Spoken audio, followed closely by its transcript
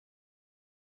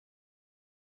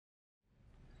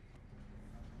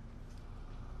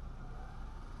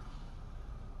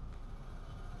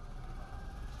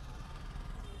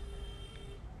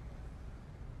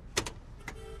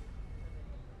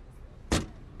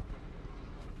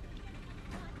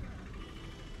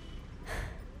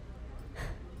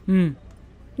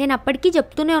నేను అప్పటికీ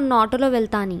చెప్తూనే ఉన్న ఆటోలో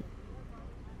వెళ్తా అని.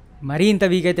 మరీ ఇంత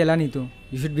వీక్ అయితే ఎలా Neetu?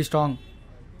 You should be strong.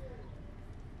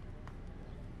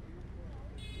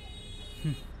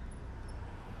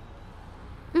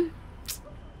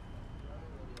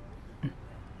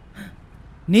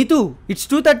 Neetu, it's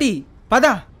 2:30. పద.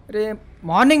 రే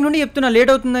మార్నింగ్ నుండి చెప్తున్నా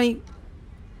లేట్ అవుతుందని.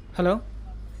 హలో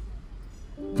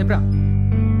చెప్పరా?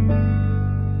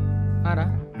 రా.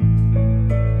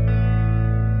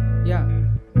 యా,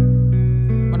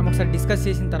 మనం ఒకసారి డిస్కస్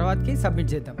చేసిన తర్వాతకి సబ్మిట్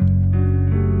చేద్దాం.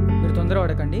 మీరు తొందర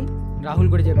పడకండి. రాహుల్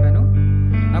కూడా చెప్పాను,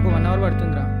 నాకు 1 hour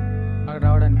పడుతుందిరా అక్కడ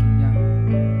రావడానికి. యా,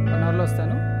 1 hourలో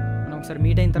వస్తాను. మనం ఒకసారి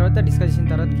మీట్ అయిన తర్వాత డిస్కస్ చేసిన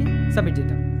తర్వాతకి సబ్మిట్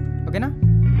చేద్దాం. ఓకేనా?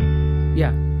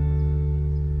 యా.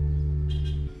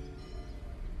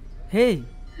 హే,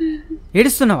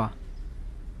 ఏడుస్తున్నావా?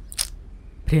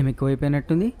 ప్రేమ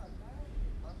ఎక్కువైపోయినట్టుంది.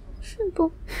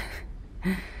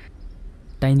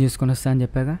 టైం చూసుకొని వస్తా అని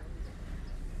చెప్పాగా.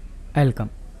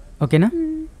 వెల్కమ్. ఓకేనా?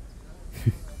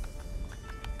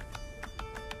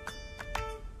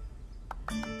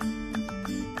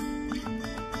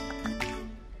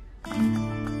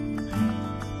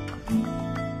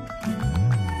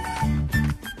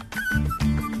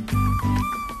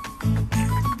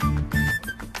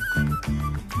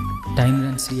 Time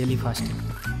runs really fast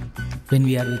when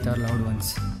we are with our loved ones.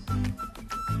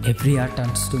 Every hour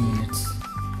turns to minutes.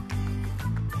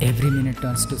 Every minute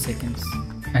turns to seconds.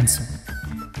 And so,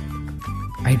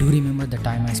 I do remember the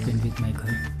time I spent with my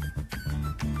girl.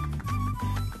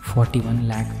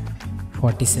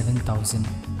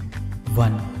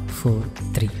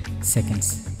 41,47,143 seconds.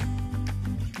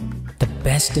 The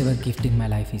best ever gift in my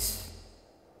life is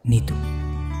Neetu.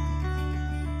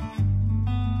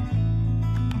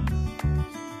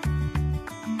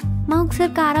 మా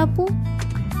ఒకసారి కారాపు.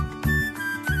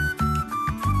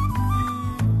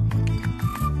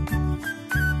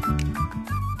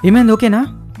 ఏమైంది? ఓకేనా?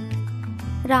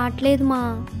 రావట్లేదు మా.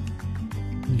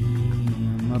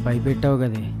 అమ్మ భయపెట్టావు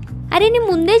కదే. అరే నేను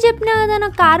ముందే చెప్పినా కదా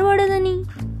నాకు కారు పడదని.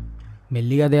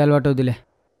 మెల్లిగా అదే అలవాటు వదిలే.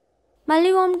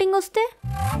 మళ్ళీ వామిటింగ్ వస్తే?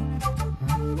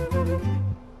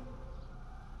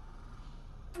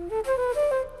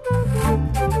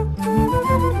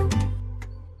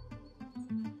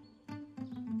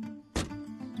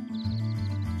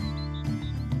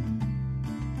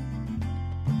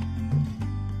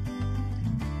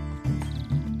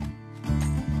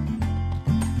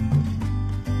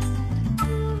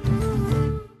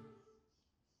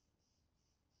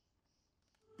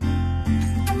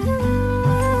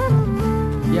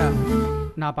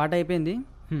 నా పాట అయిపోయింది.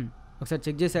 ఒకసారి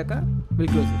చెక్ చేశాక విల్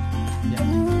క్లోజ్.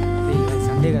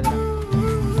 సండే కదా.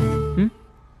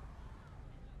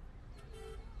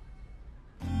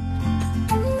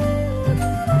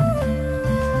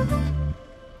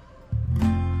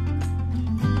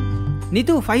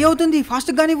 నీతు 5 అవుతుంది,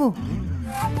 ఫాస్ట్గా నీవు.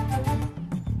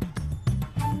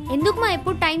 ఎందుకు మా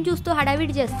ఎప్పుడు టైం చూస్తూ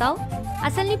హడావిడి చేస్తావు?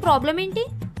 అసలు నీ ప్రాబ్లం ఏంటి?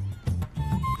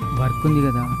 వర్క్ ఉంది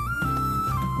కదా.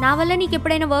 నా వల్ల నీకు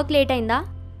ఎప్పుడైనా వర్క్ లేట్ అయిందా?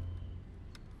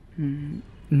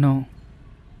 నో.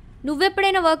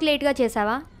 నువ్వెప్పుడైనా వర్క్ లేట్గా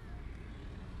చేసావా?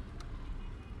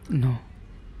 నో.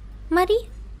 మరి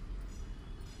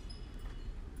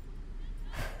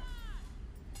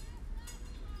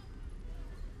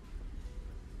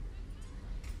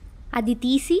అది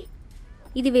తీసి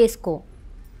ఇది వేసుకో.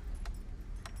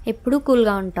 ఎప్పుడూ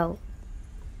కూల్గా ఉంటావు.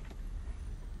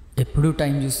 ఎప్పుడూ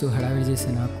టైం చూస్తూ హడావిడి చేసే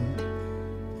నాకు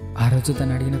ఆ రోజు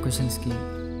తను అడిగిన క్వశ్చన్స్కి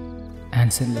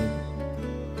ఆన్సర్ లేదు.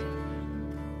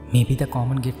 Maybe the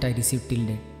common gift I receive till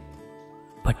date,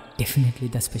 but definitely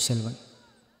the special one.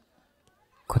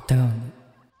 కొత్తగా ఉంది.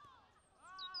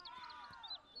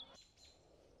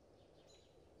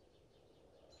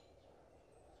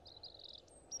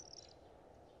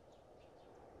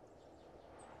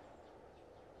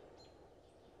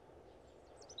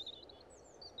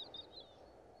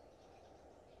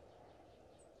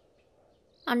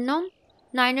 అన్నాం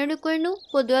నాయనడికి పోయిండు,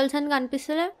 పొద్దుగాల్సని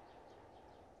కనిపిస్తలే.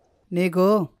 నీకు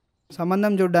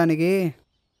సంబంధం చూడ్డానికి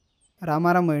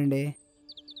రామారం పోయిండి.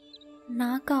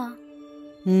 నాకా?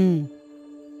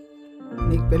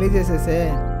 నీకు పెళ్లి చేసేసే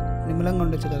నిమ్మలంగా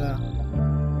ఉండొచ్చు కదా.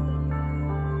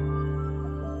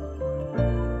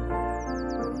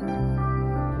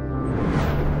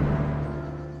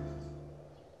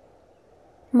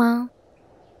 మా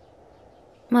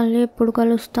మళ్ళీ ఎప్పుడు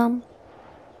కలుస్తాం?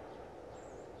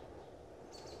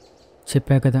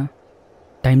 చెప్పా కదా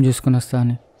టైం చూసుకుని వస్తా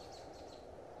అని.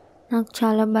 నాకు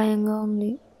చాలా భయంగా ఉంది.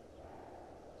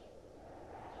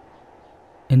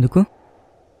 ఎందుకు?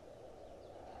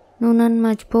 నువ్వు నన్ను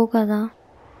మర్చిపోవు కదా.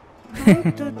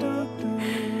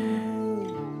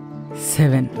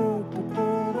 7.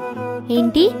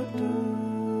 ఏంటి?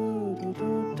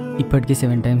 ఇప్పటికీ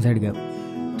 7 times అడిగావు.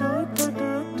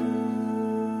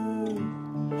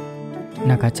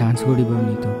 నాకు ఆ ఛాన్స్ కూడా ఇవ్వవు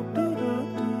నీతో.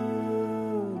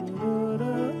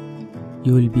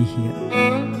 You will be here.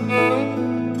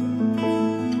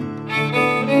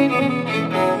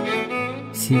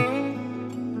 See,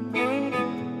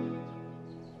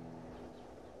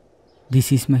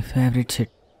 this is my favourite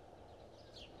shirt.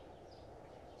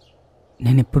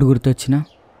 నేను ఎప్పుడు గుర్తొచ్చినా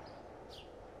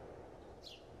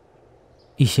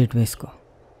ఈ షర్ట్ వేసుకో,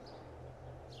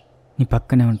 నీ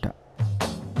పక్కనే ఉంటా.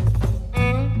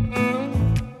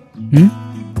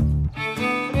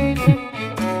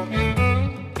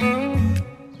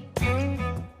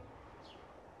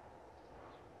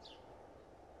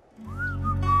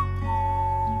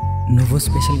 నువ్వు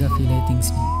స్పెషల్గా ఫీల్ అయ్యే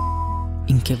థింగ్స్ని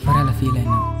ఇంకెవ్వరు అలా ఫీల్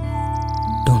అయినా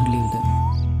డోంట్ లీవ్ దెమ్.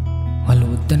 వాళ్ళు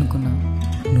వద్దనుకున్నా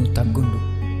నువ్వు తగ్గుండు,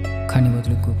 కానీ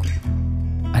వదులుకోకు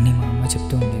అని మా అమ్మ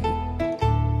చెప్తూ ఉండేది.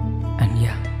 అండ్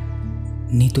యా,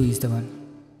 నీతో is the one.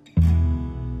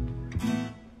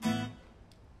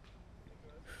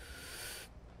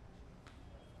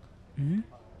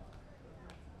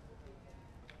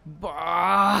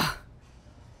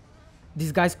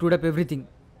 This guy screwed up everything.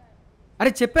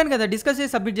 అరే చెప్పాను కదా డిస్కస్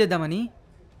చేసి సబ్మిట్ చేద్దామని.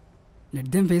 లెట్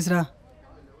దెమ్ ఫేస్ రా.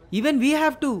 Even we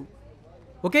have to.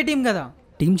 Okay team కదా.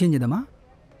 టీం చేంజ్ చేద్దామా?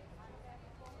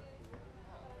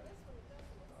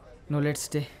 No let's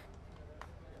stay.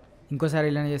 ఇంకోసారి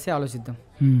ఇలానే చేసి ఆలోచిద్దాం.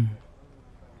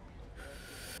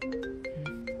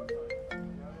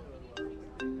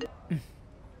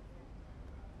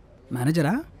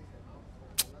 మేనేజరా?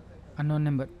 Unknown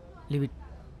number, leave it.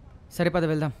 సరే పద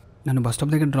వెళ్దాం. నన్ను బస్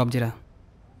స్టాప్ దగ్గర డ్రాప్ చేయరా.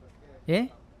 ఏ?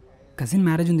 కజిన్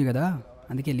మ్యారేజ్ ఉంది కదా,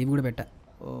 అందుకే లీవ్ కూడా పెట్టా.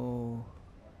 ఓ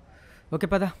ఓకే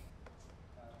పద.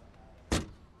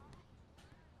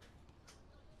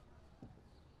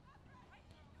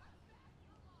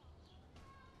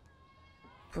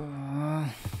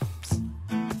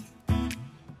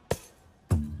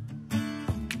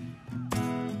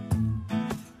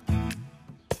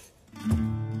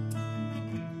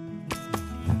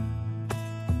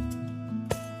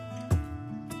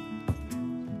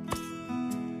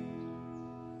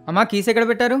 అమ్మా కీస్ ఎక్కడ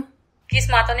పెట్టారు? కీస్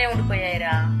మాతోనే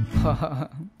ఉండిపోయాయిరా.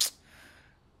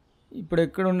 ఇప్పుడు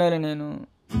ఎక్కడ ఉండాలి నేను?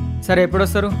 సరే ఎప్పుడు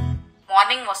వస్తారు?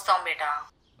 మార్నింగ్ వస్తాం బేటా.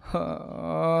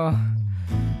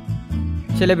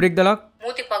 Shall I break the lock?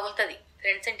 మూతి పగులుతుంది.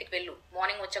 ఫ్రెండ్స్ ఇంటికి వెళ్ళు,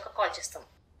 మార్నింగ్ వచ్చాక కాల్ చేస్తాం.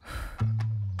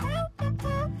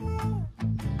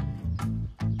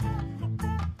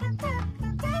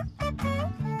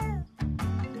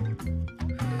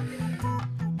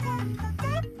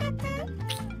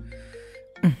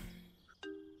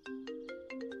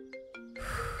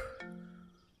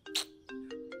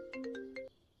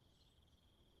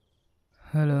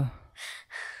 హలో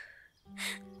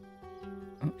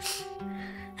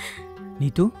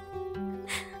నీతు?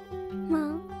 మా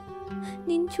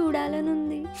నేను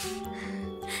చూడాలనుంది.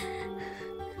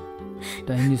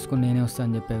 టైం తీసుకొని నేనే వస్తా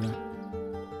అని చెప్పాగా.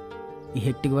 ఈ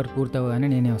హెక్టిక్ వర్క్ పూర్తవగానే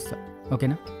నేనే వస్తా,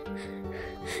 ఓకేనా?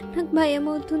 నాకు భయం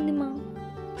అవుతుంది మా.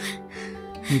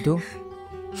 నీతు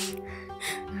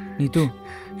నీతు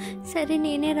సరే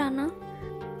నేనే రానా?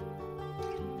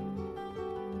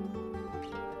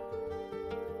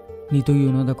 Neetu you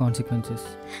know the consequences.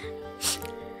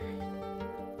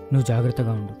 నువ్వు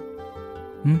జాగ్రత్తగా ఉండు.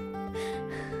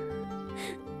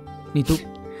 నీతు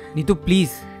నీతు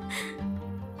ప్లీజ్,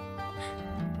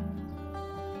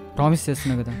 ప్రామిస్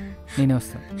చేస్తున్నా కదా నేనే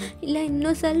వస్తా. ఇలా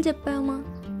ఎన్నోసార్లు చెప్పామా,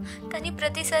 కానీ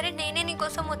ప్రతిసారి నేనే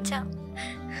నీకోసం వచ్చా.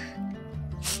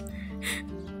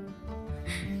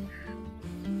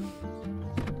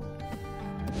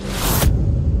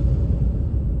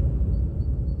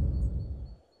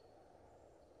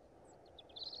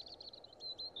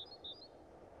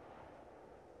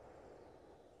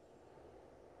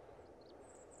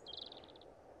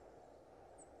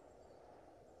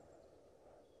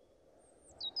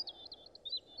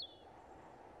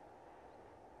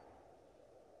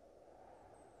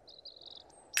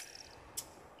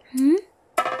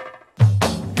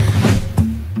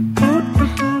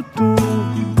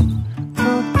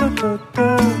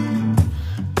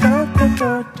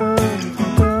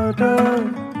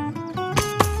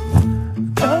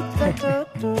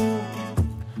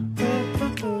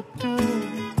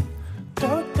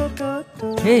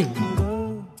 హే,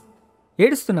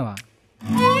 ఏడుస్తున్నావా?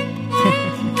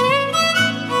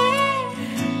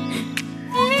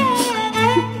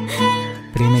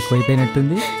 ప్రేమ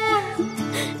ఎక్కువైపోయినట్టుంది.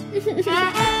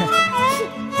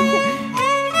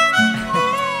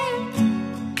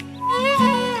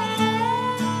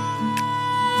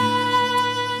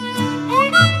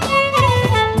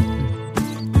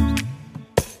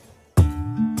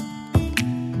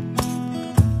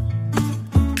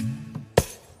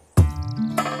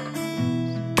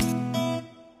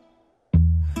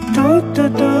 do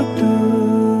do do.